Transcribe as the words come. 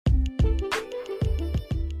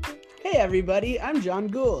Hey everybody, I'm John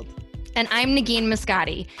Gould. And I'm Negin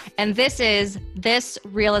Moscati, and this is This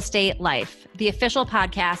Real Estate Life, the official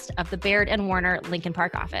podcast of the Baird & Warner Lincoln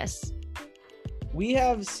Park office. We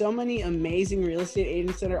have so many amazing real estate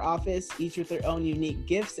agents in our office, each with their own unique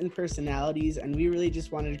gifts and personalities, and we really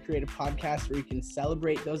just wanted to create a podcast where you can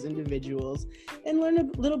celebrate those individuals and learn a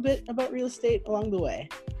little bit about real estate along the way.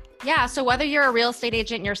 Yeah, so whether you're a real estate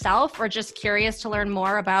agent yourself or just curious to learn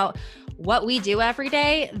more about what we do every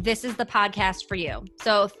day, this is the podcast for you.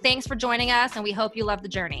 So thanks for joining us, and we hope you love the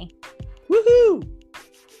journey. Woohoo!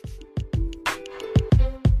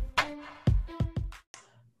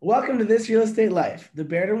 Welcome to This Real Estate Life, the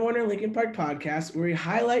Baird & Warner Lincoln Park podcast, where we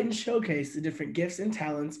highlight and showcase the different gifts and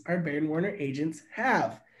talents our Baird & Warner agents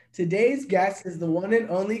have. Today's guest is the one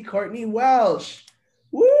and only Courtney Welsh.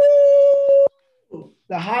 Woo!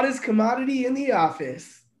 The hottest commodity in the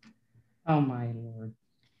office. Oh my Lord.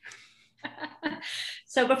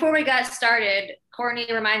 So before we got started, Courtney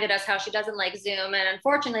reminded us how she doesn't like Zoom. And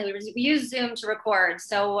unfortunately, we use Zoom to record.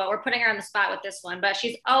 So we're putting her on the spot with this one. But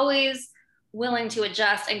she's always willing to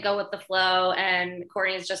adjust and go with the flow. And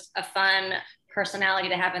Courtney is just a fun personality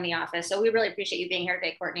to have in the office. So we really appreciate you being here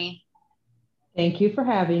today, Courtney. Thank you for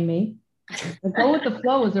having me. The go with the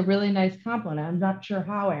flow is a really nice compliment. I'm not sure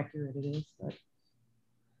how accurate it is, but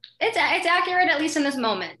it's accurate, at least in this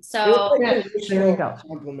moment. So there you go.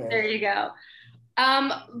 There you go.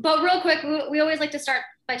 But real quick, we always like to start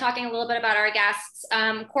by talking a little bit about our guests.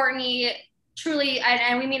 Courtney, truly,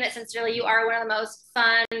 and we mean it sincerely, you are one of the most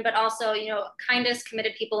fun, but also, kindest,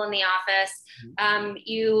 committed people in the office.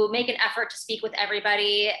 You make an effort to speak with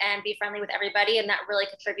everybody and be friendly with everybody, and that really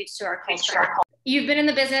contributes to our culture. You've been in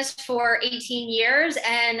the business for 18 years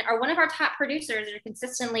and are one of our top producers. You're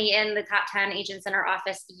consistently in the top 10 agents in our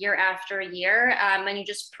office year after year. And you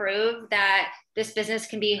just prove that this business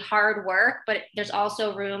can be hard work, but there's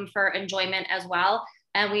also room for enjoyment as well.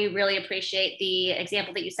 And we really appreciate the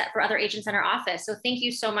example that you set for other agents in our office. So thank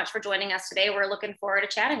you so much for joining us today. We're looking forward to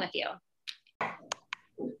chatting with you.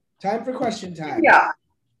 Time for question time. Yeah.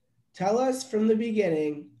 Tell us from the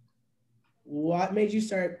beginning, what made you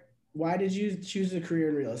start? Why did you choose a career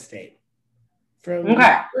in real estate? From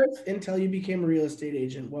birth until you became a real estate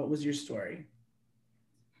agent, what was your story?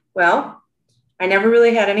 Well, I never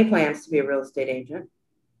really had any plans to be a real estate agent.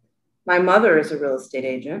 My mother is a real estate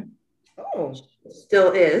agent. Oh.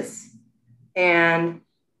 Still is. And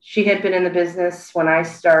she had been in the business when I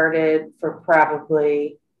started for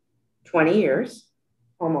probably 20 years,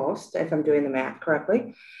 almost, if I'm doing the math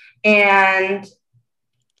correctly. And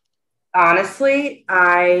honestly,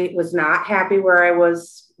 I was not happy where I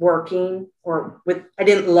was working I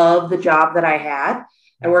didn't love the job that I had.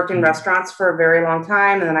 I worked in restaurants for a very long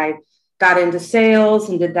time, and then I got into sales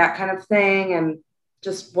and did that kind of thing and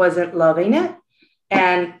just wasn't loving it.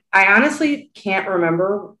 And I honestly can't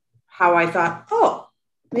remember how I thought, oh,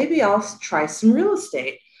 maybe I'll try some real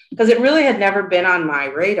estate, because it really had never been on my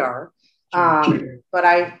radar. But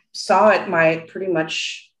I saw it pretty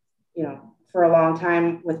much, for a long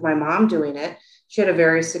time with my mom doing it. She had a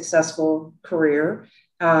very successful career.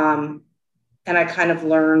 And I kind of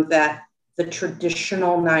learned that the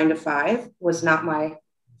traditional 9-to-5 was not my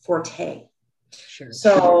forte. Sure.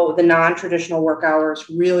 So the non-traditional work hours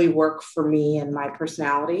really work for me and my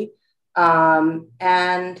personality.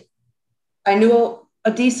 And I knew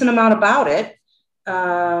a decent amount about it.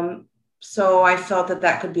 So I felt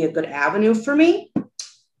that could be a good avenue for me.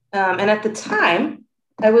 And at the time,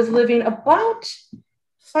 I was living about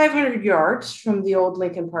 500 yards from the old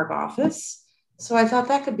Lincoln Park office. So I thought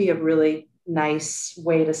that could be a really nice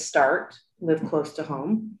way to start, live close to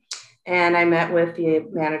home. And I met with the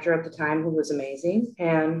manager at the time, who was amazing.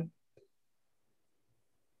 And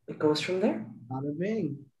it goes from there. Bada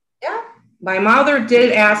bing. Yeah. My mother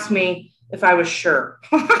did ask me if I was sure.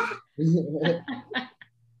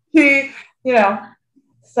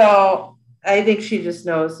 So I think she just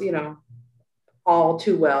knows, all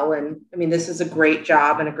too well. And I mean, this is a great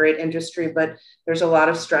job and a great industry, but there's a lot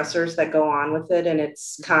of stressors that go on with it, and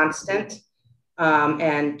it's constant.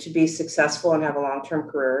 And to be successful and have a long-term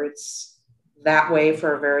career, it's that way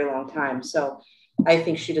for a very long time. So I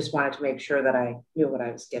think she just wanted to make sure that I knew what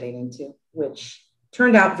I was getting into, which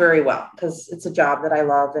turned out very well, because it's a job that I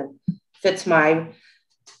love and fits my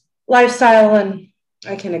lifestyle and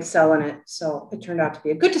I can excel in it. So it turned out to be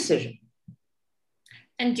a good decision.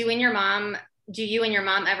 And do you and your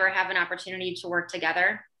mom ever have an opportunity to work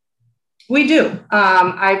together? We do.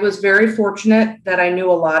 I was very fortunate that I knew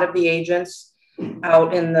a lot of the agents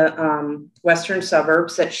out in the western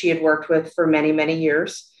suburbs that she had worked with for many, many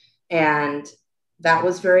years. And that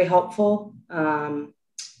was very helpful.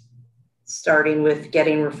 starting with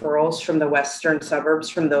getting referrals from the western suburbs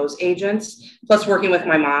from those agents, plus working with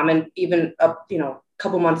my mom. And even up, a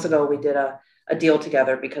couple months ago, we did a deal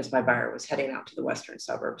together because my buyer was heading out to the western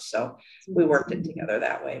suburbs. So we worked it together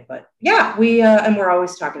that way. But yeah, and we're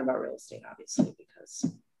always talking about real estate, obviously,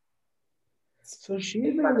 because. So she's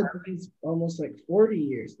been in the business almost like 40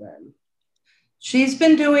 years then. She's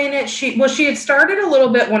been doing it. She had started a little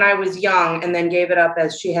bit when I was young and then gave it up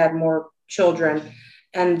as she had more children.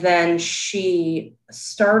 And then she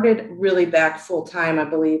started really back full time, I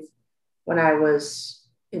believe, when I was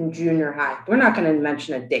in junior high. We're not going to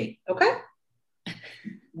mention a date, okay? I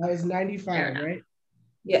was 95, right?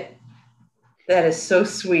 Yeah. That is so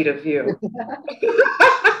sweet of you.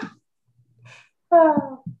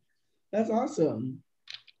 That's awesome.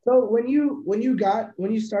 So when you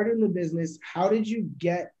started in the business, how did you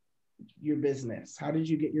get your business? How did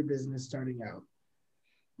you get your business starting out?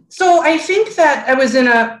 So I think that I was in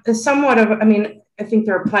I think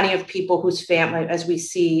there are plenty of people whose family, as we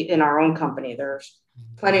see in our own company, there's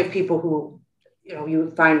plenty of people who,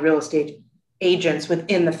 you find real estate agents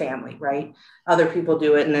within the family, right? Other people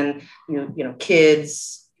do it. And then,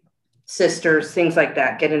 kids, sisters, things like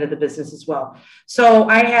that get into the business as well. So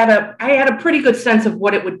I had a pretty good sense of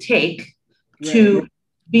what it would take to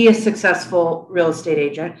be a successful real estate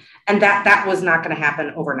agent. And that was not going to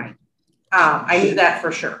happen overnight. I knew that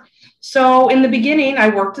for sure. So in the beginning, I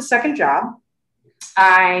worked a second job.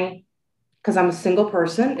 Because I'm a single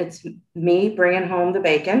person, it's me bringing home the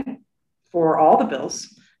bacon for all the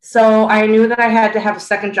bills. So I knew that I had to have a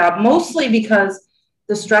second job, mostly because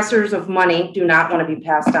the stressors of money do not want to be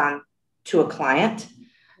passed on to a client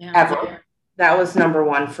ever. That was number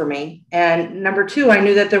one for me. And number two, I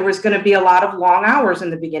knew that there was going to be a lot of long hours in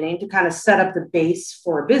the beginning to kind of set up the base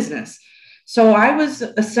for a business. So I was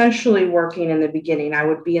essentially working in the beginning. I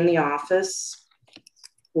would be in the office,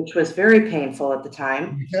 which was very painful at the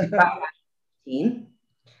time,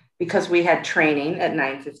 because we had training at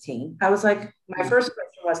 9:15. I was like, my first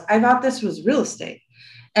question was, I thought this was real estate.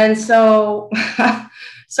 And so,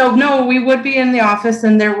 no, we would be in the office,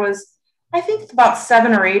 and there was, I think, about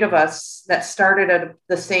 7 or 8 of us that started at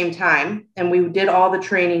the same time, and we did all the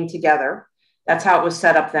training together. That's how it was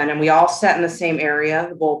set up then. And we all sat in the same area,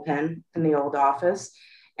 the bullpen in the old office.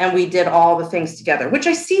 And we did all the things together, which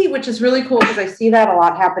is really cool, because I see that a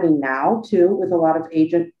lot happening now too, with a lot of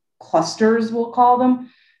agent clusters, we'll call them,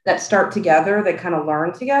 that start together, they kind of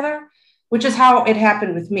learn together, which is how it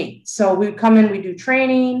happened with me. So we come in, we do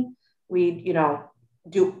training, we,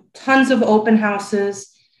 do tons of open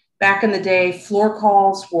houses. Back in the day, floor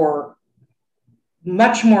calls were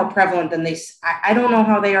much more prevalent than I don't know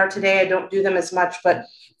how they are today. I don't do them as much, but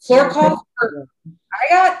floor calls I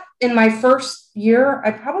got in my first year,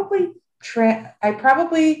 I probably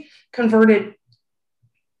converted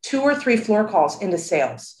 2 or 3 floor calls into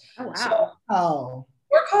sales. Oh, wow. So,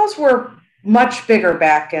 floor calls were much bigger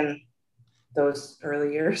back in those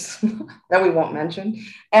early years that we won't mention.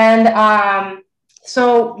 And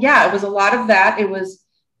so, yeah, it was a lot of that. It was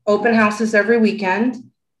open houses every weekend.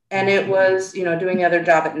 And it was, doing the other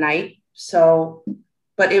job at night. So,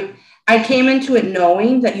 I came into it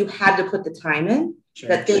knowing that you had to put the time in,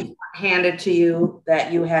 that things were handed to you,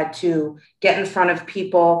 that you had to get in front of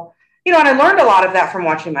people, and I learned a lot of that from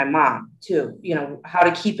watching my mom too, how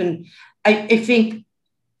to keep I think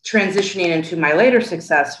transitioning into my later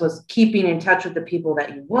success was keeping in touch with the people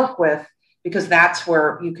that you work with, because that's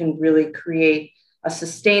where you can really create a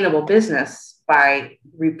sustainable business by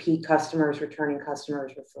repeat customers, returning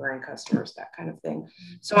customers, referring customers, that kind of thing.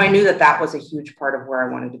 So I knew that was a huge part of where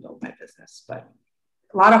I wanted to build my business, but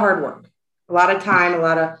a lot of hard work, a lot of time, a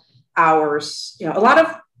lot of hours, a lot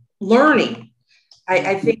of learning.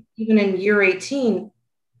 I think even in year 18,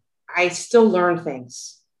 I still learn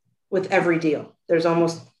things with every deal. There's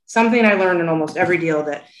almost something I learned in almost every deal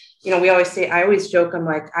that, we always say, I always joke,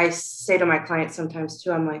 I say to my clients sometimes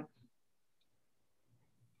too, I'm like,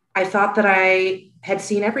 I thought that I had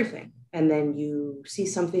seen everything. And then you see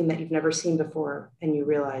something that you've never seen before, and you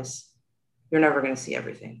realize you're never going to see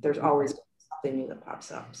everything. There's always something new that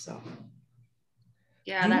pops up. So.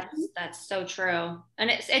 Yeah, that's so true. And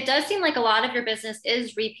it does seem like a lot of your business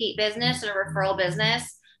is repeat business or referral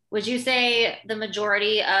business. Would you say the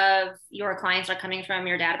majority of your clients are coming from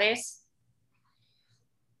your database?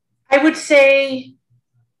 I would say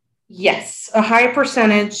yes, a high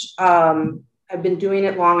percentage. I've been doing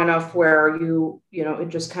it long enough where it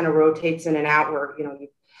just kind of rotates in and out where,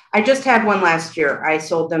 I just had one last year. I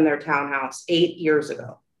sold them their townhouse 8 years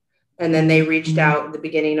ago. And then they reached out at the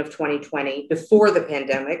beginning of 2020 before the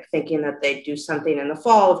pandemic, thinking that they'd do something in the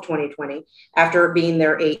fall of 2020 after being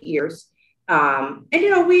there 8 years. And,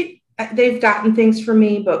 I they've gotten things from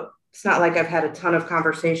me, but it's not like I've had a ton of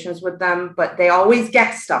conversations with them, but they always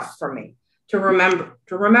get stuff from me to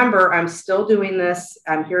remember I'm still doing this.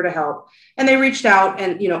 I'm here to help. And they reached out,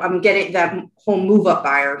 and, I'm getting that whole move up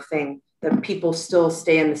buyer thing, that people still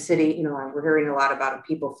stay in the city. We're hearing a lot about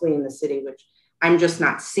people fleeing the city, which I'm just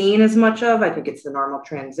not seeing as much of. I think it's the normal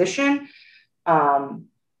transition.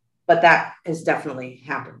 But that has definitely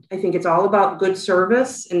happened. I think it's all about good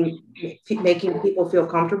service and making people feel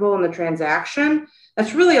comfortable in the transaction.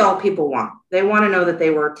 That's really all people want. They want to know that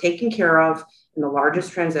they were taken care of in the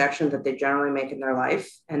largest transaction that they generally make in their life,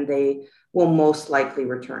 and they will most likely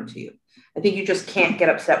return to you. I think you just can't get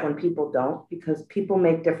upset when people don't, because people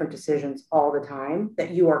make different decisions all the time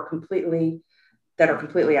that are completely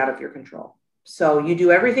out of your control. So you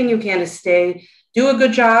do everything you can to do a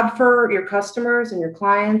good job for your customers and your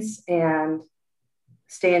clients, and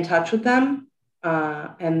stay in touch with them.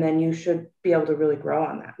 And then you should be able to really grow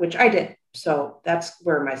on that, which I did. So that's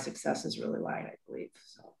where my success is really lied, I believe.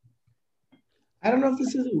 So I don't know if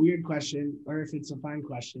this is a weird question or if it's a fine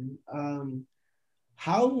question.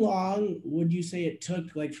 How long would you say it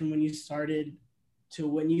took, like from when you started to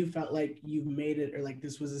when you felt like you've made it, or like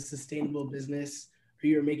this was a sustainable business, or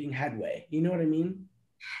you're making headway? You know what I mean?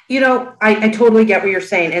 I totally get what you're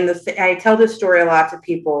saying. And I tell this story a lot to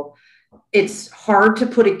people. It's hard to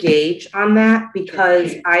put a gauge on that,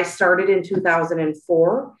 because I started in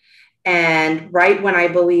 2004. And right when I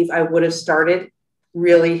believe I would have started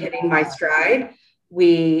really hitting my stride,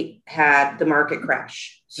 we had the market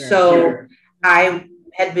crash. So I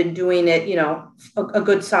had been doing it, a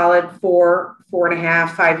good solid 4.5,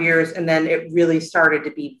 5 years. And then it really started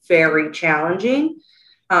to be very challenging.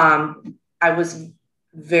 I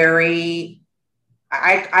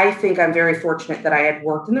think I'm very fortunate that I had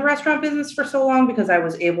worked in the restaurant business for so long, because I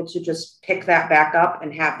was able to just pick that back up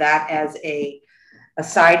and have that as a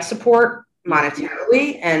side support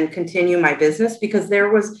monetarily and continue my business, because there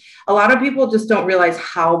was a lot of people just don't realize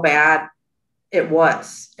how bad it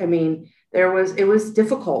was. I mean, it was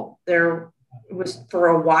difficult. It was for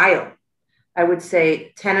a while. I would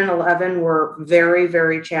say 10 and 11 were very,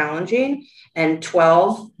 very challenging, and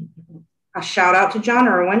 12, a shout out to John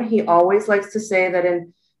Irwin. He always likes to say that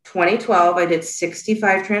in 2012, I did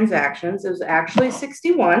 65 transactions. It was actually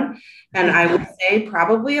 61. And I would say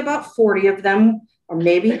probably about 40 of them, or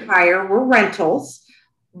maybe higher, were rentals.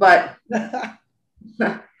 But but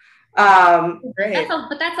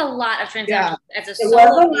that's a lot of transactions. It was a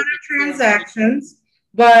lot of transactions,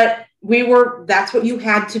 but that's what you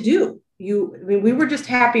had to do. We were just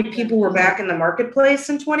happy people were back in the marketplace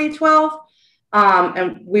in 2012.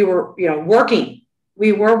 And we were, working.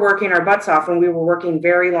 We were working our butts off, and we were working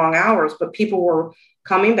very long hours, but people were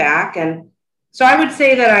coming back. And so I would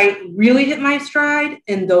say that I really hit my stride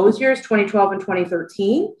in those years, 2012 and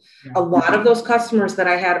 2013. Yeah. A lot of those customers that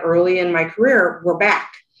I had early in my career were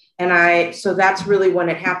back. And so that's really when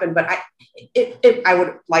it happened. But I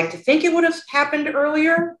would like to think it would have happened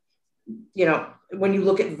earlier. When you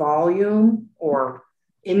look at volume or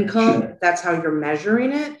income, that's how you're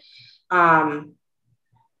measuring it.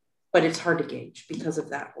 But it's hard to gauge because of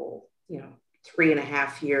that whole,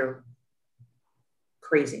 3.5 year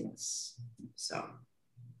craziness. So.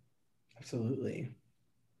 Absolutely.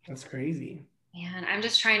 That's crazy. Man, I'm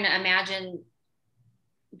just trying to imagine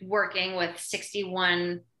working with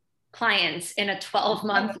 61 clients in a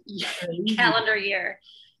 12-month calendar year.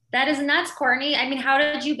 That is nuts, Courtney. I mean, how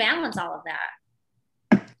did you balance all of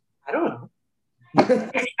that? I don't know.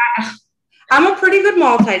 I'm a pretty good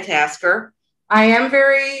multitasker. I am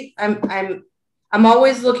I'm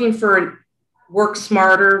always looking for work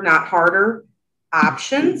smarter, not harder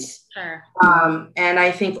options. Sure. And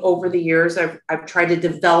I think over the years, I've tried to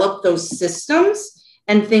develop those systems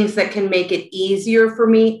and things that can make it easier for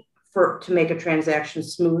me to make a transaction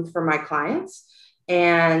smooth for my clients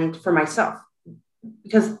and for myself.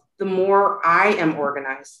 Because the more I am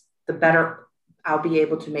organized, the better I'll be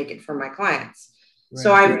able to make it for my clients. Right.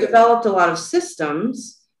 So I've developed a lot of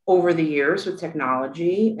systems over the years with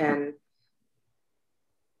technology and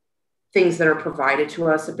things that are provided to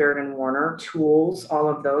us at Baird & Warner, tools, all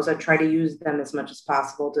of those. I try to use them as much as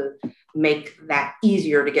possible to make that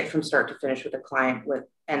easier to get from start to finish with a client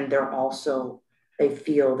and they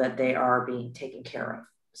feel that they are being taken care of.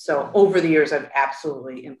 So over the years, I've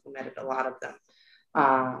absolutely implemented a lot of them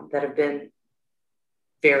that have been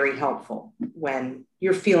very helpful when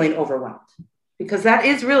you're feeling overwhelmed, because that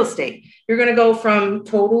is real estate. You're going to go from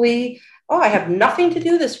totally, I have nothing to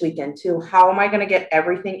do this weekend, to how am I going to get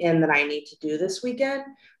everything in that I need to do this weekend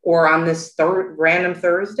or on this random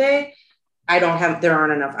Thursday? There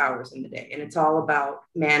aren't enough hours in the day. And it's all about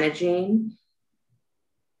managing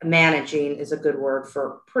managing is a good word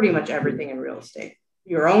for pretty much everything in real estate.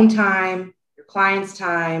 Your own time, your client's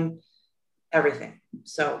time, everything.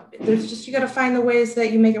 So you got to find the ways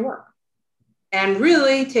that you make it work and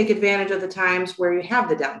really take advantage of the times where you have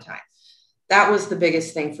the downtime. That was the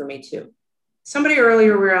biggest thing for me too. Somebody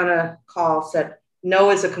earlier, we were on a call, said,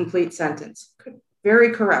 no is a complete sentence.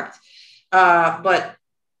 Very correct. But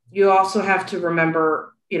you also have to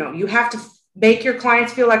remember, you have to make your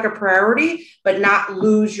clients feel like a priority, but not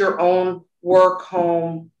lose your own work,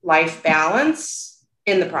 home, life balance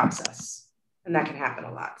in the process. And that can happen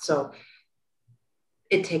a lot. So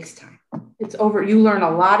it takes time. You learn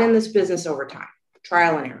a lot in this business over time,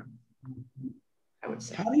 trial and error, I would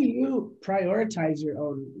say. How do you prioritize your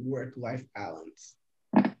own work-life balance?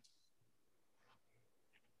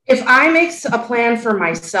 If I make a plan for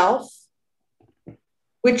myself,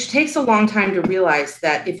 which takes a long time to realize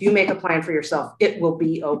that if you make a plan for yourself, it will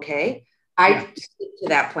be okay. I stick to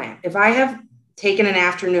that plan. If I have taken an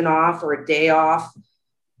afternoon off or a day off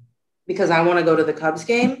because I want to go to the Cubs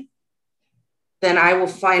game, then I will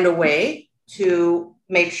find a way to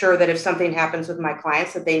make sure that if something happens with my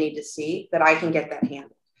clients that they need to see, that I can get that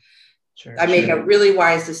handled. Sure, I make a really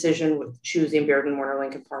wise decision with choosing Baird & Warner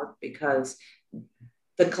Lincoln Park because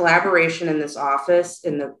the collaboration in this office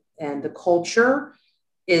and the culture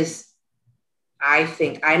is, I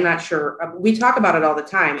think, I'm not sure. We talk about it all the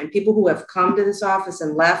time, and people who have come to this office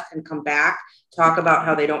and left and come back talk about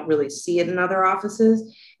how they don't really see it in other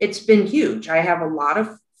offices. It's been huge. I have a lot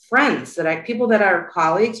of friends people that are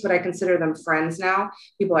colleagues, but I consider them friends now,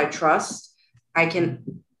 people I trust. I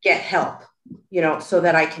can get help, so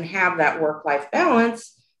that I can have that work-life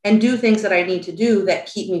balance and do things that I need to do that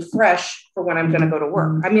keep me fresh for when I'm going to go to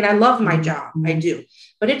work. I mean, I love my job. I do,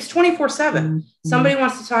 but it's 24/7. Somebody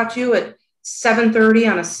wants to talk to you at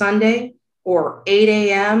 7:30 on a Sunday or 8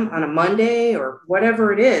 a.m. on a Monday or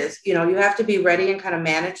whatever it is, you have to be ready and kind of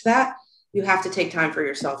manage that. You have to take time for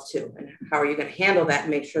yourself too. And how are you going to handle that and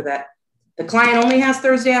make sure that the client only has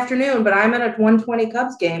Thursday afternoon, but I'm at a 1:20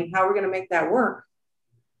 Cubs game. How are we going to make that work?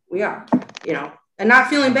 We are, and not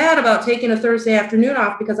feeling bad about taking a Thursday afternoon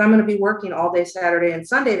off because I'm going to be working all day Saturday and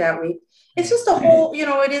Sunday that week. It's just a whole,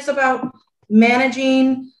 it is about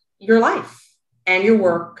managing your life and your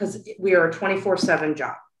work because we are a 24/7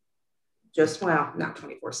 job. Not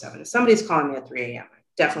 24/7. If somebody's calling me at 3 a.m., I'm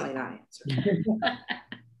definitely not answering.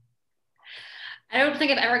 I don't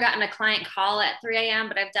think I've ever gotten a client call at 3 a.m.,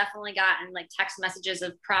 but I've definitely gotten text messages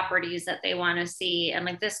of properties that they want to see. And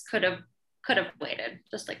this could have waited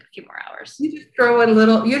just a few more hours. You just throw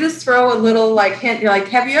a little hint. You're like,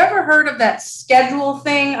 have you ever heard of that schedule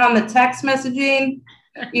thing on the text messaging?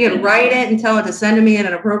 You can write it and tell it to send to me at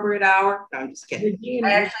an appropriate hour. No, I'm just kidding.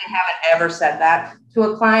 I actually haven't ever said that to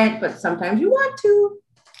a client, but sometimes you want to.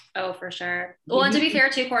 Oh, for sure. Well, and to be fair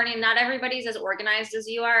too, Courtney, not everybody's as organized as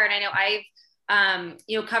you are. And I know I've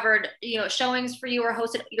covered, showings for you or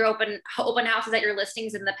hosted your open houses at your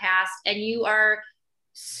listings in the past. And you are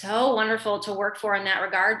so wonderful to work for in that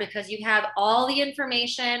regard because you have all the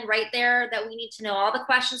information right there that we need to know, all the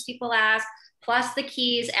questions people ask, plus the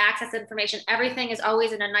keys, access information, everything is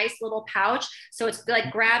always in a nice little pouch. So it's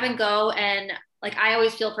grab and go. And I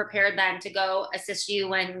always feel prepared then to go assist you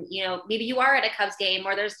when, maybe you are at a Cubs game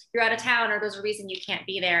or you're out of town or there's a reason you can't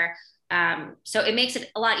be there. So it makes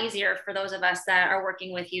it a lot easier for those of us that are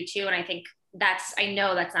working with you too. And I think I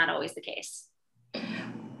know that's not always the case.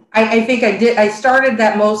 I think I started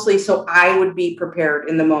that mostly so I would be prepared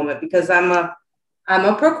in the moment because I'm a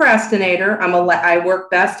procrastinator. I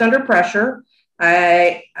work best under pressure.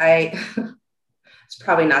 It's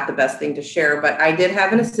probably not the best thing to share, but I did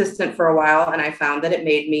have an assistant for a while and I found that it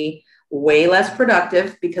made me way less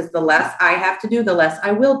productive because the less I have to do, the less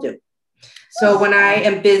I will do. So when I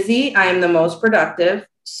am busy, I am the most productive.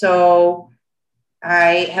 So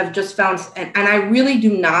I have just found, and I really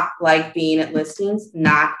do not like being at listings,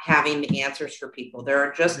 not having the answers for people. There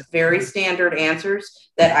are just very standard answers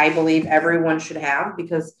that I believe everyone should have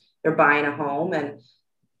because they're buying a home. And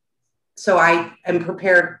so I am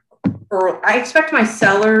prepared, or I expect my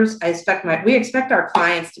sellers, we expect our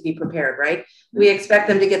clients to be prepared, right? We expect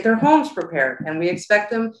them to get their homes prepared and we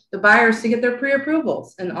expect the buyers to get their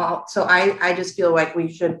pre-approvals and all. So I just feel like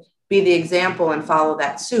we should be the example and follow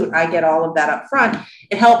that suit. I get all of that up front.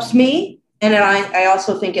 It helps me. And then I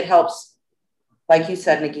also think it helps, like you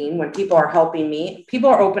said, Negin, when people are helping me, people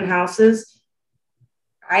are open houses.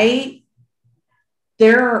 They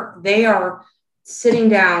are sitting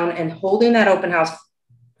down and holding that open house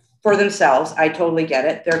for themselves. I totally get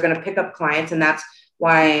it. They're going to pick up clients. And that's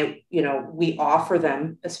why, we offer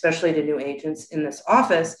them, especially to new agents in this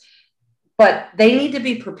office. but they need to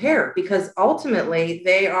be prepared because ultimately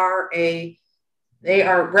they are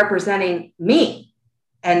representing me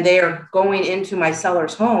and they are going into my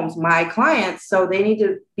sellers' homes, my clients. So they need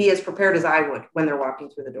to be as prepared as I would when they're walking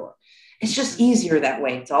through the door. It's just easier that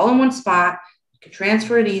way. It's all in one spot. You can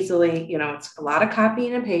transfer it easily. You know, it's a lot of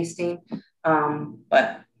copying and pasting.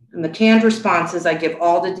 But in the canned responses, I give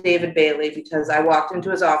all to David Bailey because I walked into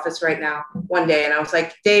his office right now one day and I was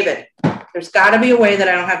like, David, there's got to be a way that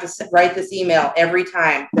I don't have to write this email every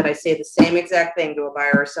time that I say the same exact thing to a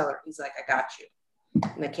buyer or seller. He's like, I got you.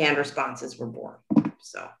 And the canned responses were born.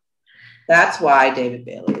 So that's why David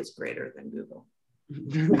Bailey is greater than Google.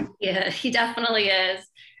 Yeah, he definitely is.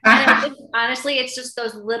 And honestly, it's just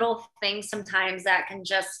those little things sometimes that can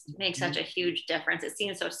just make such a huge difference. It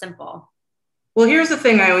seems so simple. Well, here's the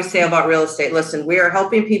thing I always say about real estate. Listen, we are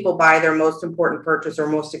helping people buy their most important purchase or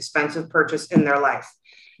most expensive purchase in their life.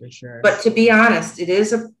 For sure. But to be honest, it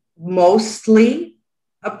is mostly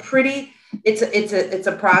a pretty, it's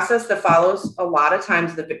a process that follows a lot of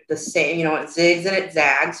times the same, you know, it zigs and it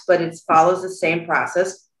zags, but it follows the same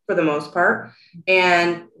process for the most part.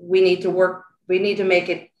 And we need to work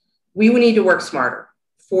smarter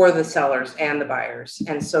for the sellers and the buyers.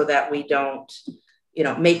 And so that we don't, you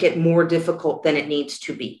know, make it more difficult than it needs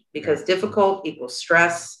to be, because difficult equals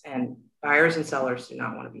stress, and buyers and sellers do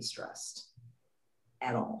not want to be stressed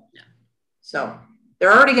at all. Yeah. So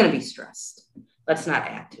they're already going to be stressed. Let's not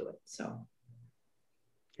add to it. So.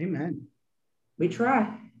 Amen. We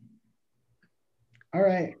try. All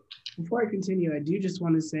right. Before I continue, I do just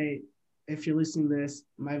want to say, if you're listening to this,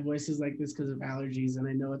 my voice is like this because of allergies, and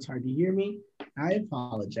I know it's hard to hear me. I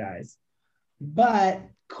apologize. But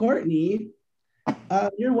Courtney,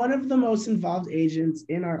 you're one of the most involved agents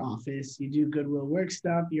in our office. You do goodwill work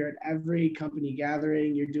stuff. You're at every company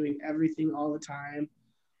gathering. You're doing everything all the time.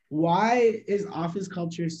 Why is office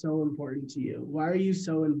culture so important to you? Why are you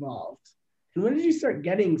so involved? And when did you start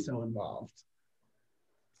getting so involved?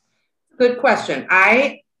 Good question.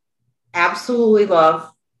 I absolutely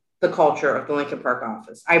love the culture of the Lincoln Park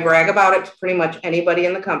office. I brag about it to pretty much anybody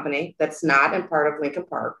in the company that's not in part of Lincoln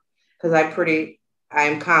Park, because I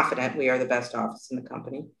am confident we are the best office in the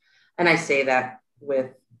company. And I say that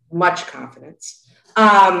with much confidence.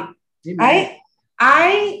 I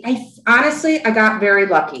honestly, I got very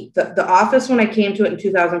lucky. The office, when I came to it in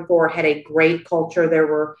 2004, had a great culture. There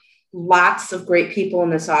were lots of great people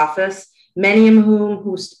in this office, many of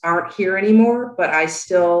whom aren't here anymore, but I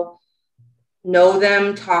still know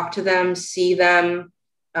them, talk to them, see them.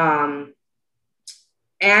 And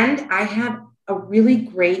I had a really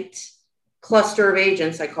great cluster of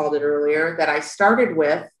agents, I called it earlier, that I started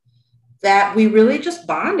with, that we really just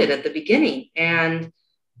bonded at the beginning. And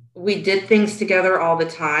we did things together all the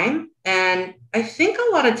time. And I think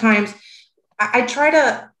a lot of times I try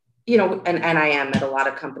to, you know, and I am at a lot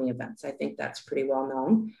of company events. I think that's pretty well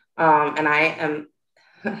known. And I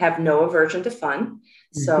have no aversion to fun.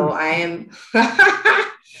 So I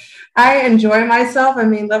enjoy myself. I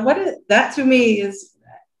mean, that to me is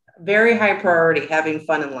very high priority, having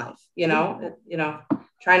fun in life, you know,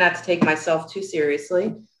 try not to take myself too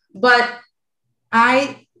seriously, but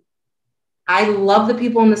I love the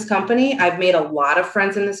people in this company. I've made a lot of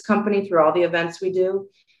friends in this company through all the events we do.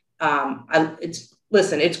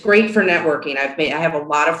 It's great for networking. I have a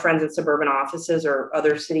lot of friends in suburban offices or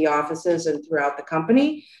other city offices and throughout the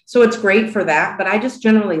company. So it's great for that, but I just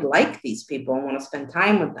generally like these people and want to spend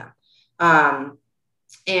time with them.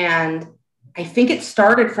 And I think it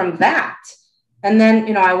started from that. And then,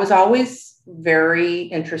 you know, I was always very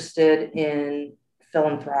interested in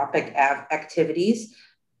philanthropic activities.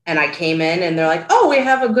 And I came in and they're like, oh, we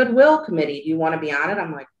have a goodwill committee. Do you want to be on it?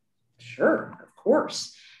 I'm like, sure, of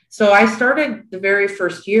course. So I started the very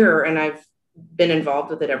first year and I've been involved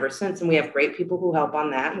with it ever since. And we have great people who help on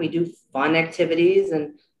that. And we do fun activities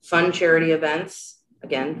and fun charity events.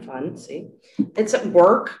 Again, fun, see, it's at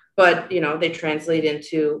work, but, you know, they translate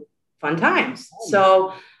into fun times.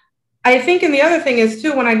 So I think, and the other thing is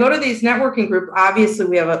too, when I go to these networking groups, obviously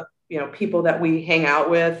we have people that we hang out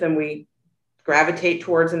with and we gravitate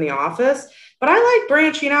towards in the office, but I like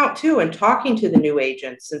branching out too and talking to the new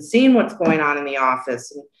agents and seeing what's going on in the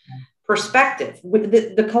office and perspective.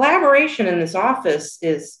 The collaboration in this office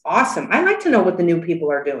is awesome. I like to know what the new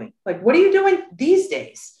people are doing. Like, what are you doing these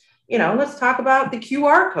days? You know, let's talk about the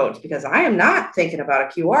QR codes, because I am not thinking about a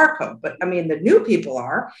QR code, but I mean, the new people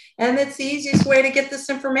are, and it's the easiest way to get this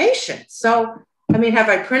information. So, I mean, have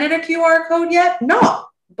I printed a QR code yet? No,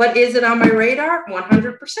 but is it on my radar?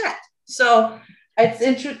 100%. So it's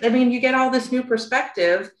interesting. I mean, you get all this new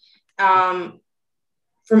perspective from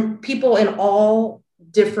people in all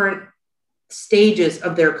different stages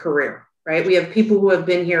of their career. right? We have people who have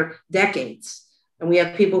been here decades, and we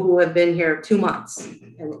have people who have been here 2 months.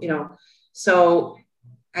 And, so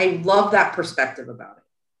I love that perspective about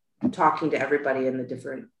it, talking to everybody in the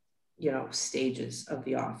different, stages of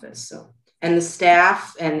the office. So, and the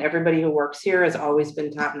staff and everybody who works here has always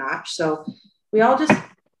been top notch. So we all just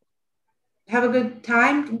have a good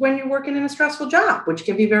time when you're working in a stressful job, which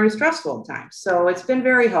can be very stressful at times. So it's been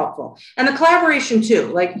very helpful. And the collaboration too,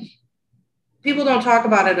 like people don't talk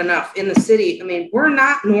about it enough in the city. I mean, we're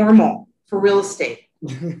not normal for real estate.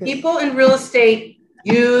 People in real estate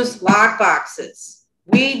use lock boxes.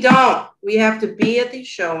 We don't. We have to be at these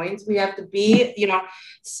showings. We have to be,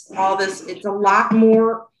 all this. It's a lot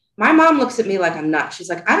more. My mom looks at me like I'm nuts. She's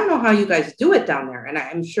like, I don't know how you guys do it down there. And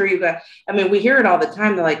I'm sure you guys, we hear it all the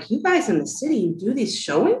time. They're like, you guys in the city, you do these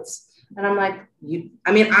showings? And I'm like,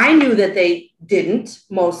 I knew that they didn't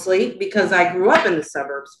mostly because I grew up in the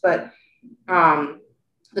suburbs, but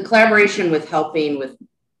the collaboration with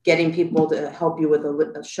getting people to help you with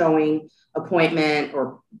a showing appointment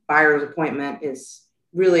or buyer's appointment is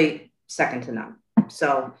really second to none.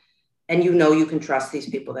 So, and you can trust these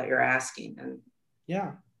people that you're asking. And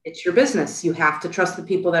yeah, it's your business. You have to trust the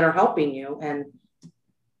people that are helping you. And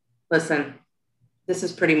listen, this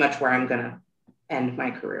is pretty much where I'm going to end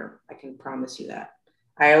my career. I can promise you that.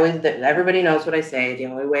 Everybody knows what I say. The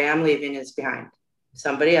only way I'm leaving is behind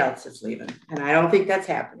somebody else is leaving. And I don't think that's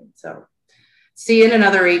happening. So see you in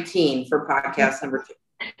another 18 for podcast number 2.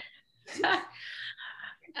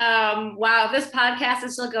 Wow, if this podcast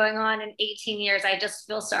is still going on in 18 years, I just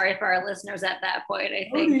feel sorry for our listeners at that point. I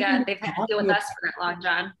think they've had to deal with us for that long,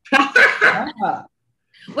 John.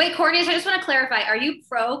 Wait, Courtney, so I just want to clarify, are you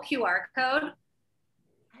pro QR code?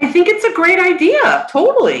 I think it's a great idea.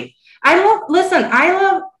 Totally. I love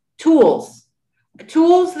tools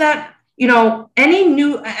that, any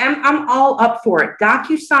new, I'm all up for it.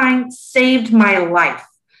 DocuSign saved my life.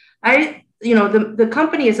 The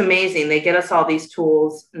company is amazing. They get us all these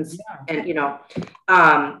tools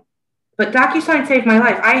but DocuSign saved my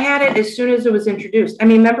life. I had it as soon as it was introduced.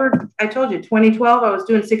 Remember I told you 2012, I was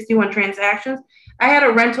doing 61 transactions. I had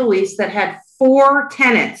a rental lease that had 4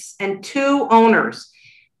 tenants and 2 owners.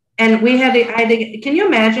 And can you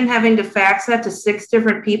imagine having to fax that to 6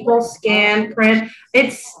 different people, scan, print?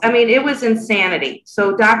 It was insanity.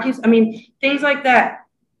 So things like that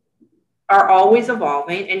are always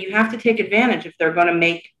evolving, and you have to take advantage if they're going to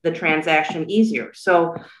make the transaction easier.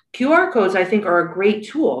 So QR codes, I think, are a great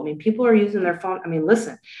tool. People are using their phone.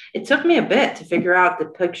 Listen, it took me a bit to figure out the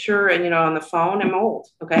picture and, on the phone. I'm old.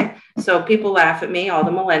 Okay. So people laugh at me, all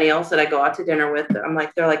the millennials that I go out to dinner with.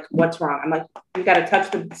 They're like, what's wrong? I'm like, you got to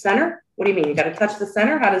touch the center. What do you mean? You got to touch the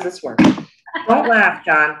center? How does this work? Don't laugh,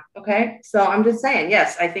 John. Okay. So I'm just saying,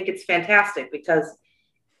 yes, I think it's fantastic because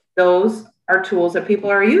those are tools that people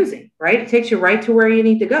are using, right? It takes you right to where you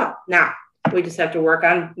need to go. Now, we just have to work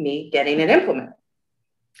on me getting it implemented.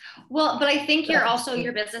 Well, but I think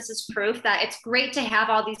your business is proof that it's great to have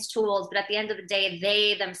all these tools, but at the end of the day,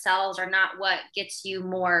 they themselves are not what gets you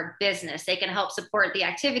more business. They can help support the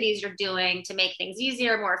activities you're doing to make things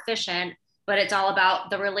easier, more efficient, but it's all about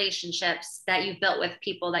the relationships that you've built with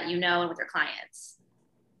people that and with your clients.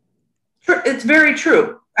 It's very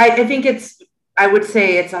true. I think I would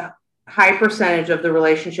say it's a high percentage of the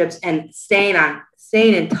relationships and staying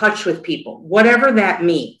in touch with people, whatever that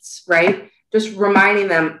means, right? Just reminding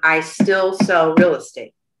them I still sell real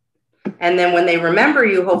estate. And then when they remember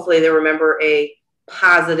you, hopefully they remember a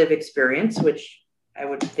positive experience, which I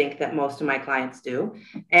would think that most of my clients do.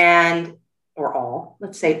 Or all,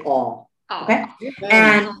 let's say all. Okay.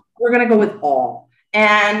 And we're going to go with all.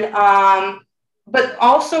 And, but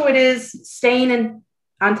also it is staying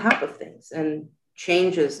on top of things and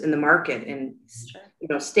changes in the market and,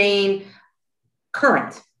 staying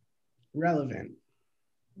current. Relevant.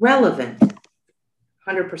 100%.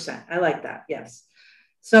 I like that. Yes.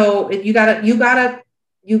 So you gotta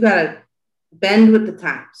bend with the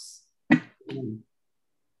times.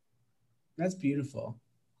 That's beautiful.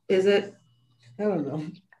 Is it? I don't know.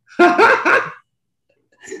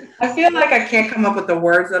 I feel like I can't come up with the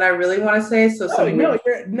words that I really want to say. So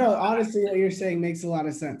honestly, what you're saying makes a lot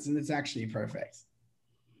of sense, and it's actually perfect.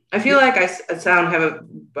 I feel like I have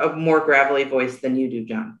a more gravelly voice than you do,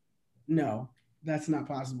 John. No, that's not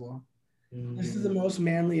possible. This is the most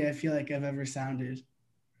manly I feel like I've ever sounded.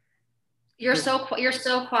 You're so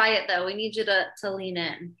quiet though. We need you to lean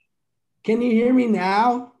in. Can you hear me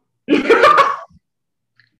now?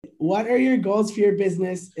 What are your goals for your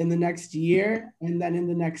business in the next year and then in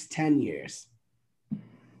the next 10 years?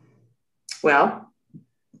 Well,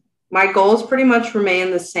 my goals pretty much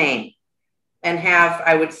remain the same. and have,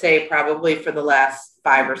 I would say, probably for the last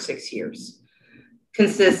 5 or 6 years.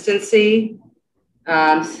 Consistency.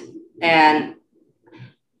 And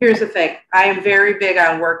here's the thing. I am very big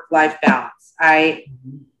on work-life balance.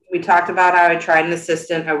 We talked about how I tried an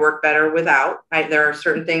assistant. I work better without. There are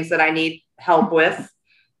certain things that I need help with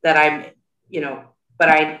that but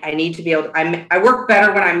I need to be able to, I work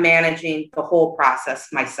better when I'm managing the whole process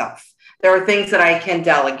myself. There are things that I can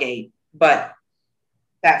delegate, but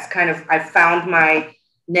that's kind of, I found my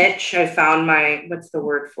niche. I found my, what's the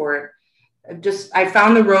word for it? I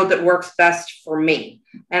found the road that works best for me.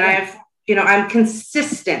 And I'm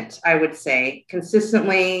consistent, I would say.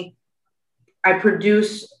 Consistently, I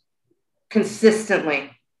produce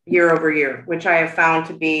consistently year over year, which I have found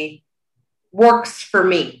to be works for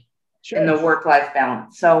me in the work-life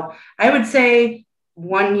balance. So I would say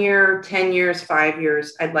 1 year, 10 years, 5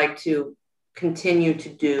 years, I'd like to continue to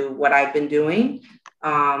do what I've been doing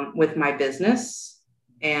with my business.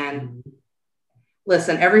 And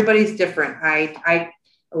listen, everybody's different. A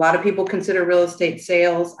lot of people consider real estate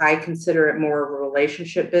sales. I consider it more of a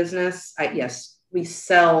relationship business. Yes, we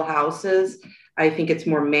sell houses. I think it's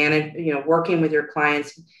more working with your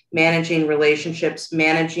clients, managing relationships,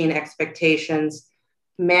 managing expectations,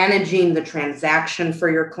 managing the transaction for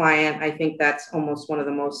your client. I think that's almost one of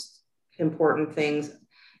the most important things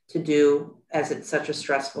to do, as it's such a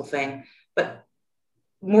stressful thing. But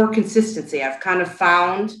more consistency. I've kind of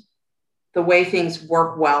found the way things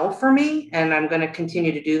work well for me, and I'm going to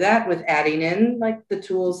continue to do that with adding in like the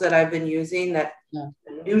tools that I've been using,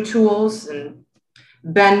 new tools, and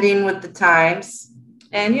bending with the times,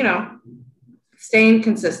 and staying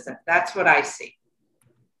consistent. That's what I see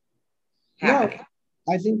happening.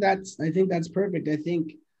 No, I think that's perfect. I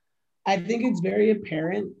think it's very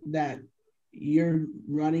apparent that you're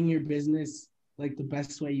running your business like the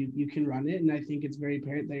best way you can run it, and I think it's very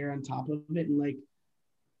apparent that you're on top of it. And like,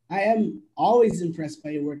 I am always impressed by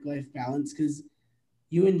your work-life balance, because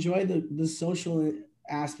you enjoy the social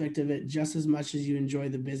aspect of it just as much as you enjoy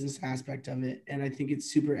the business aspect of it. And I think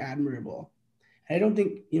it's super admirable. I don't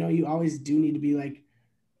think, you always do need to be like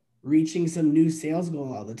reaching some new sales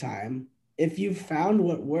goal all the time. If you've found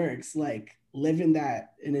what works, like live in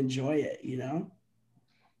that and enjoy it,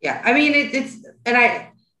 Yeah. I mean, and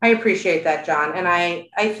I appreciate that, John. And I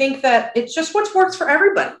think that it's just what works for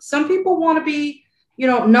everybody. Some people want to be,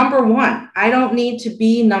 number one. I don't need to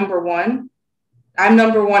be number one. I'm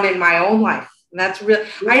number one in my own life. And that's real.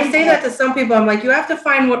 I say that to some people. I'm like, you have to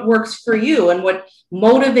find what works for you and what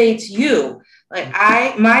motivates you.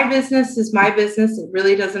 Like my business is my business. It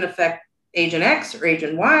really doesn't affect Agent X or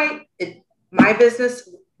Agent Y. My business.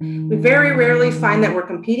 We very rarely find that we're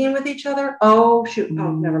competing with each other. Oh, shoot.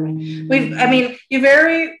 Oh, never mind. You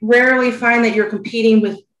very rarely find that you're competing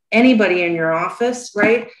with anybody in your office,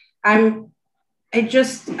 right? I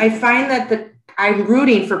find that I'm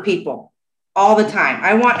rooting for people all the time.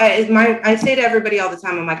 I say to everybody all the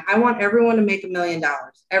time, I'm like, I want everyone to make $1 million.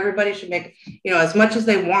 Everybody should make, as much as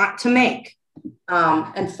they want to make,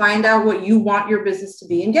 and find out what you want your business to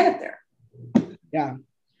be and get it there. Yeah.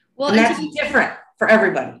 Well, and that's different for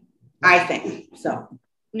everybody, I think. So.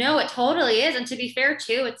 No, it totally is. And to be fair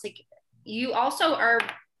too, it's like you also are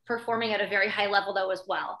performing at a very high level though as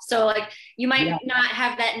well. So like you might not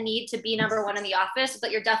have that need to be number one in the office,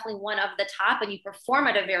 but you're definitely one of the top and you perform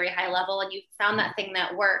at a very high level and you found that thing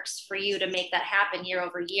that works for you to make that happen year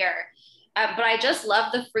over year. But I just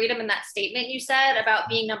love the freedom in that statement you said about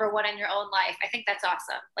being number one in your own life. I think that's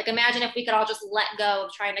awesome. Like imagine if we could all just let go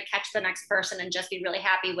of trying to catch the next person and just be really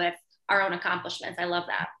happy with our own accomplishments. I love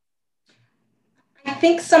that. I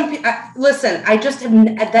think some people, listen, I just have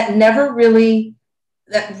that really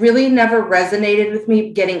never resonated with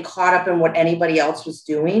me, getting caught up in what anybody else was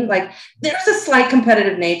doing. Like there's a slight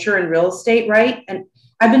competitive nature in real estate, right? And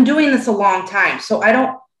I've been doing this a long time. So I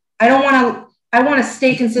want to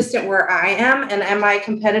stay consistent where I am. And am I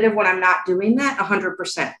competitive when I'm not doing that?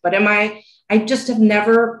 100%. But I just have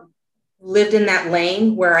never lived in that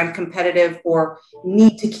lane where I'm competitive or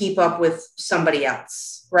need to keep up with somebody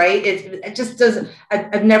else, right? It just doesn't,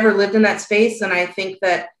 I've never lived in that space. And I think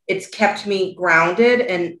that it's kept me grounded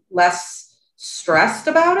and less stressed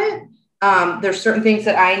about it. There's certain things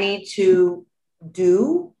that I need to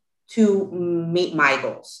do to meet my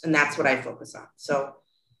goals. And that's what I focus on. So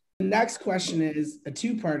the next question is a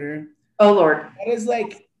two-parter. Oh, Lord. What is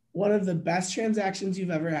like one of the best transactions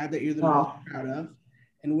you've ever had that you're the most proud of?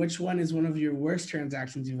 And which one is one of your worst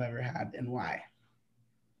transactions you've ever had and why?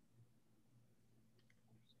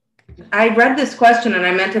 I read this question and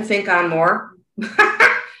I meant to think on more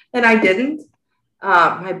and I didn't.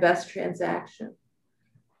 My best transaction.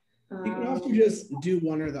 You can also just do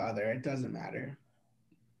one or the other. It doesn't matter.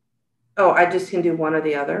 Oh, I just can do one or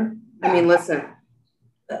the other. I mean, listen,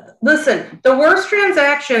 the worst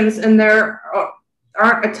transactions, and there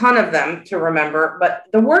aren't a ton of them to remember, but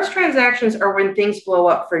the worst transactions are when things blow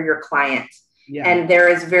up for your client. Yeah. And there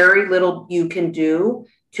is very little you can do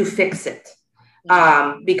to fix it.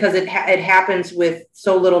 Because it happens with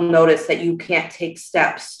so little notice that you can't take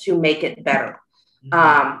steps to make it better.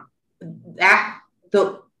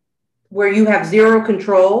 Where you have zero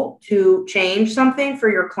control to change something for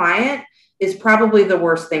your client is probably the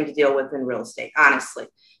worst thing to deal with in real estate, honestly,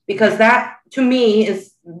 because that to me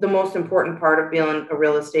is the most important part of being a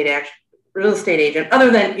real estate agent,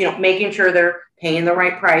 other than, making sure they're paying the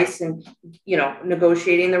right price and,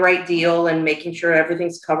 negotiating the right deal and making sure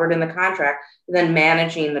everything's covered in the contract. Then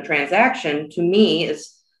managing the transaction, to me,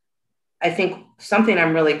 is, I think, something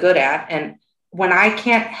I'm really good at. And when I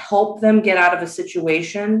can't help them get out of a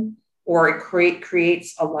situation, or it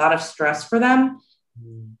creates a lot of stress for them,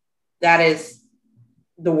 that is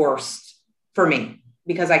the worst for me,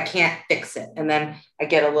 because I can't fix it. And then I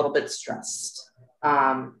get a little bit stressed.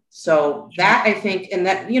 So that, I think, and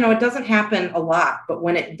that, it doesn't happen a lot, but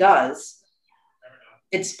when it does,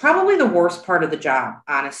 it's probably the worst part of the job,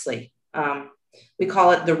 honestly. We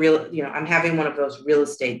call it I'm having one of those real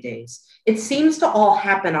estate days. It seems to all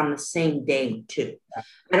happen on the same day too.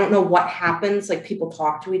 I don't know what happens. Like, people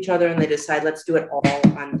talk to each other and they decide, let's do it all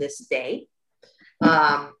on this day.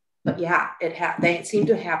 But yeah, they seem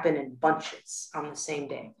to happen in bunches on the same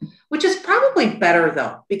day, which is probably better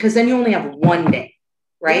though, because then you only have one day,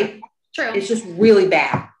 right? Yeah, true. It's just really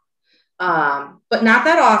bad. But not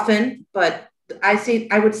that often, but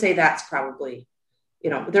I would say that's probably,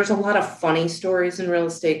 there's a lot of funny stories in real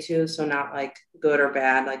estate too. So not like good or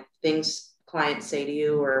bad, like things clients say to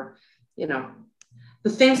you, or, the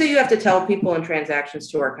things that you have to tell people in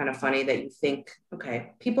transactions too are kind of funny, that you think,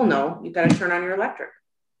 okay, people know you got to turn on your electric.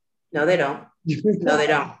 No, they don't. No, they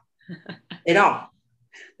don't. They don't.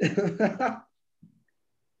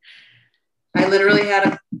 I literally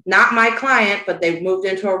had not my client, but they moved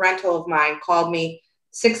into a rental of mine, called me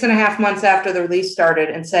 6.5 months after the lease started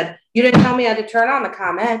and said, you didn't tell me I had to turn on the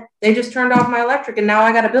ComEd. They just turned off my electric and now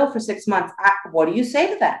I got a bill for 6 months. What do you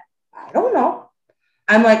say to that? I don't know.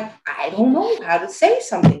 I'm like, I don't know how to say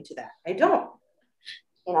something to that. I don't,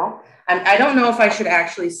 I don't know if I should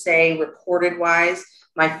actually say, recorded wise,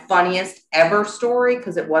 my funniest ever story,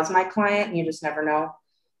 because it was my client and you just never know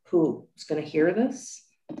who's going to hear this.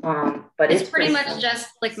 But it's pretty much funny. Just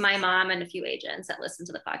like my mom and a few agents that listen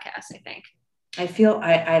to the podcast, I think. I feel,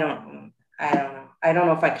 I don't know. I don't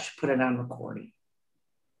know if I should put it on recording.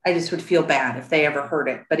 I just would feel bad if they ever heard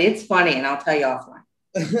it, but it's funny and I'll tell you offline.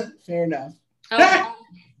 Fair enough. Okay.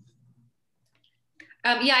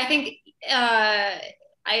 Yeah, I think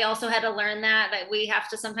I also had to learn that we have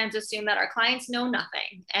to sometimes assume that our clients know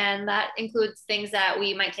nothing. And that includes things that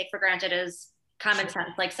we might take for granted as common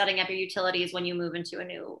sense, like setting up your utilities when you move into a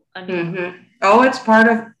new. Mm-hmm. Oh, it's part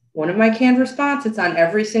of one of my canned response. It's on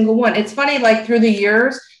every single one. It's funny, like through the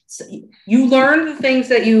years, you learn the things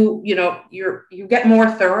that you get more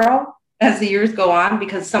thorough as the years go on,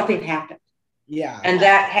 because something happened. Yeah. And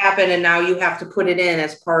that happened. And now you have to put it in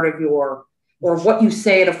as part of your, or what you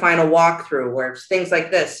say at a final walkthrough, where it's things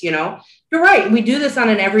like this, you're right. We do this on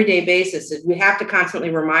an everyday basis. We have to constantly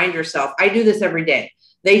remind yourself. I do this every day.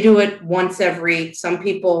 They do it once every, some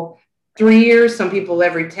people 3 years, some people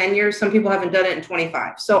every 10 years, some people haven't done it in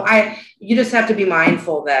 25. So you just have to be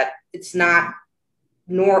mindful that it's not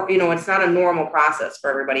it's not a normal process for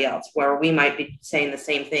everybody else, where we might be saying the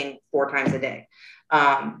same thing 4 times a day.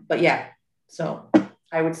 But yeah, so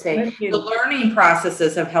I would say the learning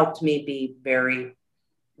processes have helped me be very,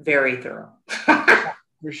 very thorough.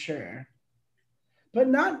 For sure.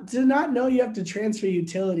 But to not know you have to transfer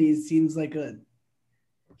utilities seems like a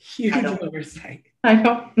huge oversight. I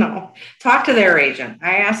don't know. Talk to their agent.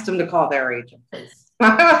 I asked them to call their agent, please.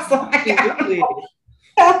 I was like,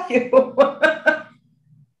 thank you.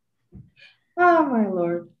 Oh, my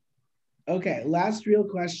Lord. Okay, last real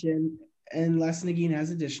question, unless Nagin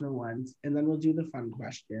has additional ones, and then we'll do the fun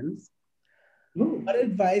questions. Ooh. What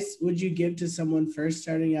advice would you give to someone first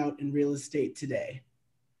starting out in real estate today?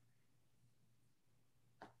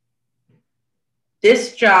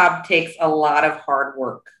 This job takes a lot of hard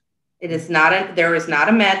work. There is not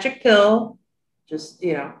a magic pill. Just,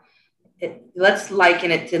 let's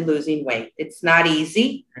liken it to losing weight. It's not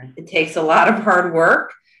easy. It takes a lot of hard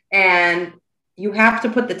work, and you have to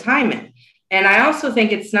put the time in. And I also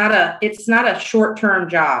think it's not a short-term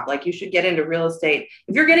job. Like, you should get into real estate.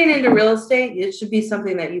 If you're getting into real estate, it should be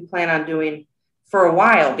something that you plan on doing for a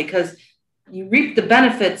while, because you reap the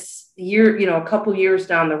benefits a couple years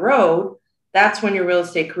down the road, that's when your real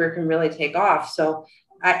estate career can really take off. So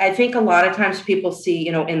I think a lot of times people see,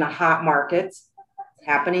 in the hot markets, it's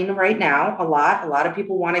happening right now a lot of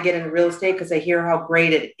people want to get into real estate because they hear how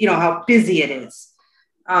great how busy it is.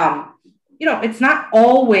 It's not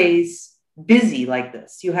always busy like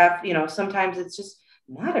this. You have, sometimes it's just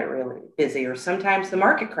not really busy, or sometimes the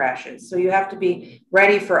market crashes. So you have to be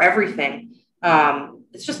ready for everything.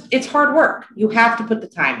 It's hard work. You have to put the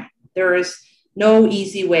time in. There is no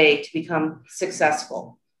easy way to become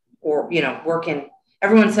successful or, working.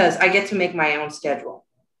 Everyone says, I get to make my own schedule.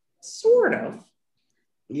 Sort of.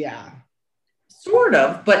 Yeah. Sort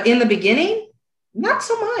of. But in the beginning, not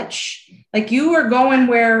so much. Like, you are going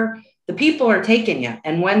where the people are taking you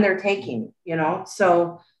and when they're taking you,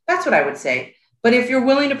 So that's what I would say. But if you're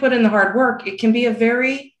willing to put in the hard work, it can be a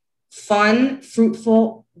very fun,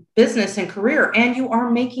 fruitful business and career. And you are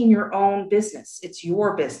making your own business. It's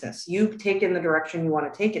your business. You take in the direction you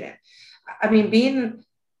want to take it in. I mean, being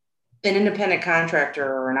an independent contractor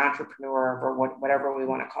or an entrepreneur or whatever we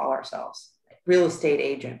want to call ourselves, real estate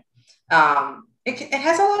agent, it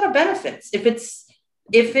has a lot of benefits. If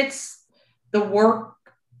it's the work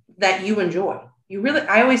that you enjoy,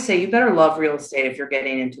 I always say you better love real estate if you're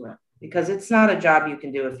getting into it, because it's not a job you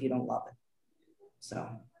can do if you don't love it. So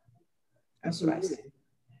that's what I say.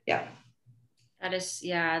 Yeah.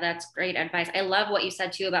 That's great advice. I love what you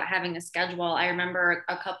said too about having a schedule. I remember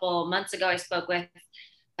a couple months ago, I spoke with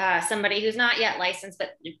somebody who's not yet licensed,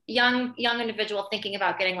 but young individual thinking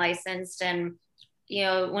about getting licensed, and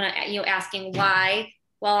asking why.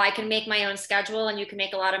 Well, I can make my own schedule, and you can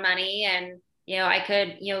make a lot of money, and I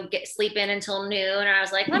could sleep in until noon. And I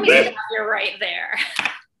was like, let me stop you right there.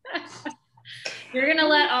 You're gonna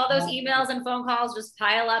let all those emails and phone calls just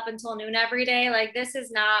pile up until noon every day? Like, this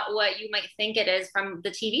is not what you might think it is from the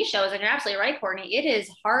TV shows. And you're absolutely right, Courtney. It is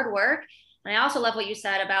hard work. And I also love what you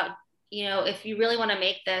said about, if you really want to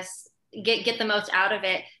make this, get the most out of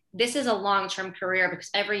it, this is a long-term career, because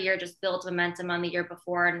every year just builds momentum on the year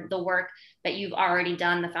before, and the work that you've already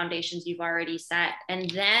done, the foundations you've already set. And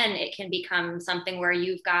then it can become something where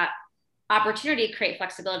you've got opportunity to create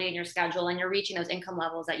flexibility in your schedule, and you're reaching those income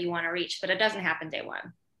levels that you want to reach, but it doesn't happen day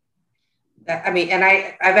one. I mean, and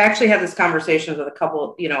I've actually had this conversation with a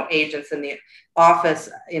couple, agents in the office.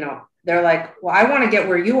 They're like, well, I want to get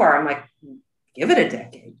where you are. I'm like, give it a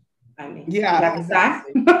decade. I mean, yeah,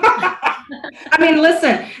 exactly. I mean,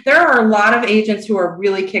 listen, there are a lot of agents who are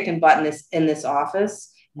really kicking butt in this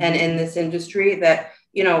office and in this industry that,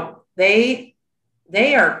 they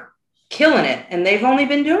are killing it, and they've only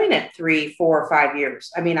been doing it 3, 4, 5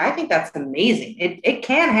 years. I mean, I think that's amazing. It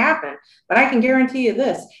can happen, but I can guarantee you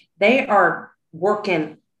this: they are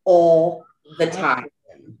working all the time.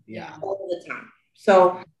 Yeah, all the time.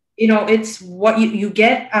 So it's what you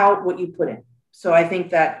get out what you put in. So I think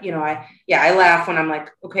that I laugh when I'm like,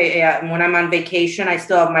 okay, yeah. And when I'm on vacation, I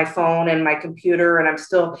still have my phone and my computer, and I'm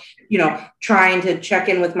still trying to check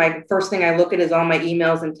in with my first thing I look at is all my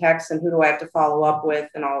emails and texts, and who do I have to follow up with,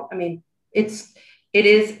 and all. I mean, it's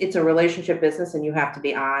a relationship business, and you have to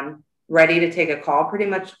be on ready to take a call pretty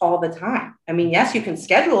much all the time. I mean, yes, you can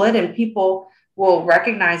schedule it, and people will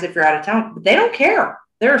recognize if you're out of town, but they don't care.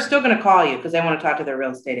 They're still going to call you because they want to talk to their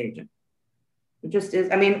real estate agent. It just is.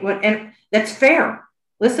 I mean, and that's fair.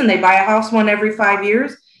 Listen, they buy a house one every 5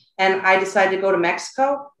 years, and I decide to go to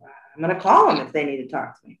Mexico. I'm going to call them if they need to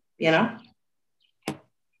talk to me,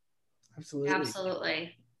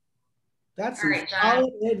 Absolutely. That's some solid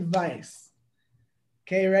advice.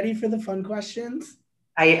 Okay, ready for the fun questions?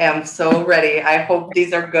 I am so ready. I hope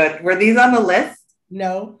these are good. Were these on the list?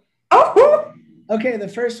 No. Oh. Okay, the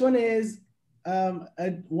first one is a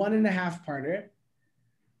 1.5-parter.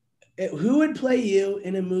 Who would play you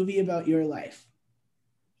in a movie about your life?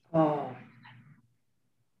 Oh.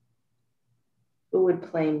 Who would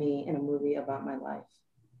play me in a movie about my life?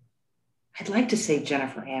 I'd like to say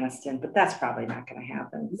Jennifer Aniston, but that's probably not going to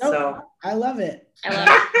happen. Nope. So I love it.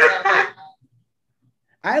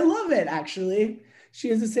 I love it, actually. She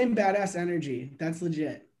has the same badass energy. That's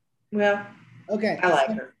legit. Well, okay. I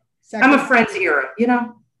like her. I'm a Friends hero,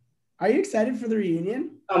 Are you excited for the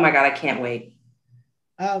reunion? Oh my God, I can't wait.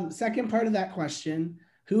 Second part of that question,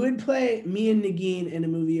 who would play me and Nagin in a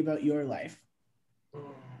movie about your life?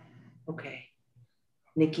 Okay.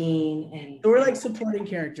 Nagin and... So we're like supporting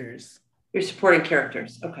characters. You're supporting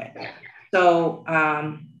characters. Okay. So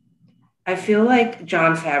I feel like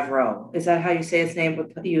Jon Favreau. Is that how you say his name?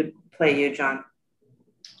 Would you play you, John?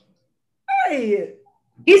 Hey.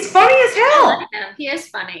 He's funny as hell. He is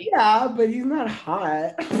funny. Yeah, but he's not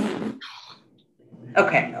hot.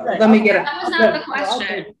 Okay, let me get it. That was not the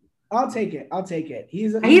question. I'll take it. I'll take it.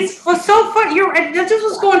 He's was so funny. I just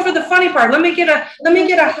was going for the funny part. Let me get a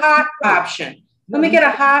hot option. Let me get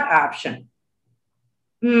a hot option.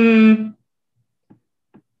 I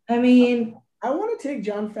mean, I want to take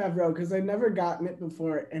Jon Favreau because I've never gotten it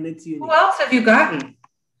before, and it's unique. Who else have you gotten?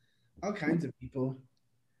 All kinds of people.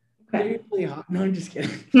 Okay. They're usually hot. No, I'm just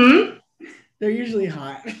kidding. They're usually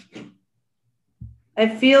hot. I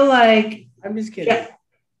feel like I'm just kidding. Yeah.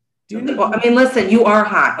 Listen, you are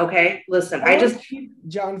hot, okay? Listen, I just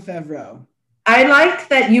Jon Favreau. I liked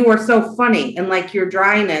that you were so funny and like your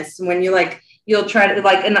dryness when you you'll try to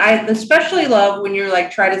and I especially love when you're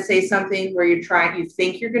try to say something where you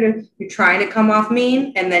think you're trying to come off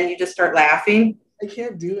mean and then you just start laughing. I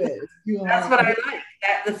can't do it. That's what I like.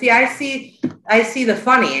 I see the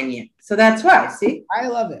funny in you. So that's why, see? I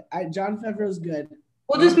love it. Jon Favreau's good.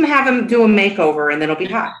 We'll just have him do a makeover and then it'll be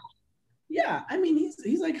hot. Yeah, I mean he's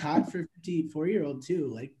hot for a 54-year-old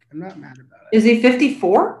too. I'm not mad about it. Is he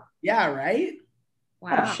 54? Yeah, right?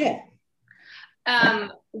 Wow. Oh shit.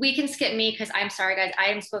 We can skip me because I'm sorry, guys. I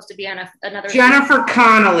am supposed to be on another. Jennifer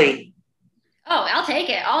Connelly. Oh, I'll take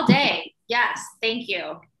it all day. Yes, thank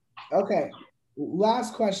you. Okay,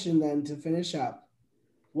 last question then to finish up.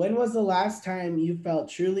 When was the last time you felt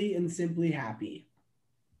truly and simply happy?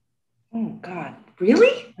 Oh God,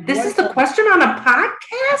 really? This is the question on a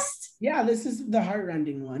podcast? Yeah, this is the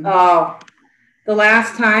heart-rending one. Oh, the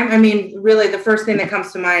last time, really the first thing that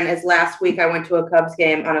comes to mind is last week I went to a Cubs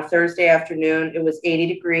game on a Thursday afternoon. It was 80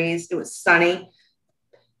 degrees. It was sunny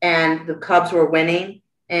and the Cubs were winning.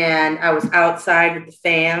 And I was outside with the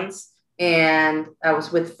fans and I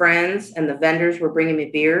was with friends and the vendors were bringing me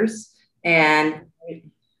beers. And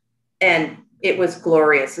it was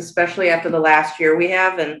glorious, especially after the last year we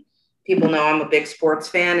have. And people know I'm a big sports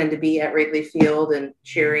fan, and to be at Wrigley Field and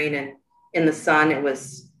cheering and in the sun, it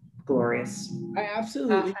was glorious. I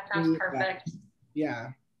absolutely. That sounds perfect. Yeah.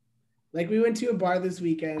 We went to a bar this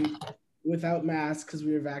weekend without masks because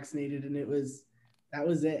we were vaccinated, and that was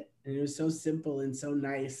it. And it was so simple and so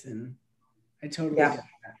nice. And I totally get that.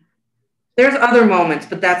 There's other moments,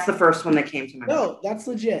 but that's the first one that came to mind. No, that's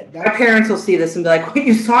legit. My parents will see this and be like, well,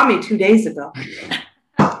 you saw me 2 days ago.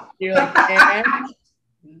 You're like, and?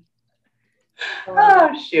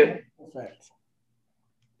 Oh, shoot. Perfect.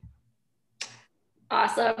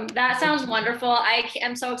 Awesome. That sounds wonderful. I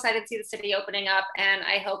am so excited to see the city opening up, and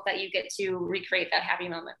I hope that you get to recreate that happy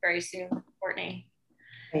moment very soon, Courtney.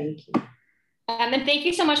 Thank you. And thank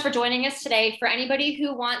you so much for joining us today. For anybody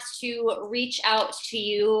who wants to reach out to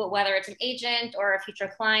you, whether it's an agent or a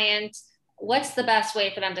future client, what's the best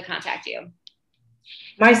way for them to contact you?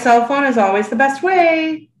 My cell phone is always the best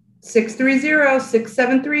way.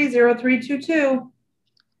 630-673-0322.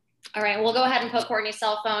 All right, we'll go ahead and put Courtney's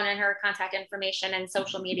cell phone and her contact information and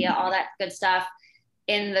social media, all that good stuff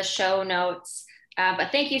in the show notes.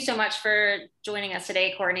 But thank you so much for joining us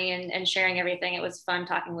today, Courtney, and sharing everything. It was fun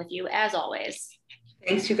talking with you as always.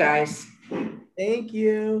 Thanks, you guys. Thank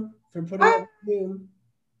you for putting up Zoom.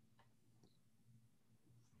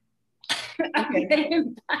 Okay.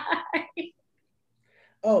 Bye.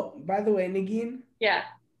 Oh, by the way, Nagin. Yeah.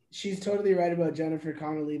 She's totally right about Jennifer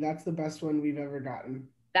Connelly. That's the best one we've ever gotten.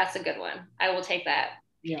 That's a good one. I will take that.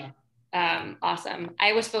 Yeah. Awesome.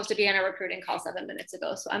 I was supposed to be on a recruiting call 7 minutes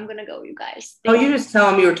ago, so I'm going to go, you guys. You just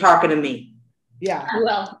tell them you were talking to me. Yeah.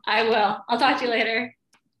 I will. I'll talk to you later.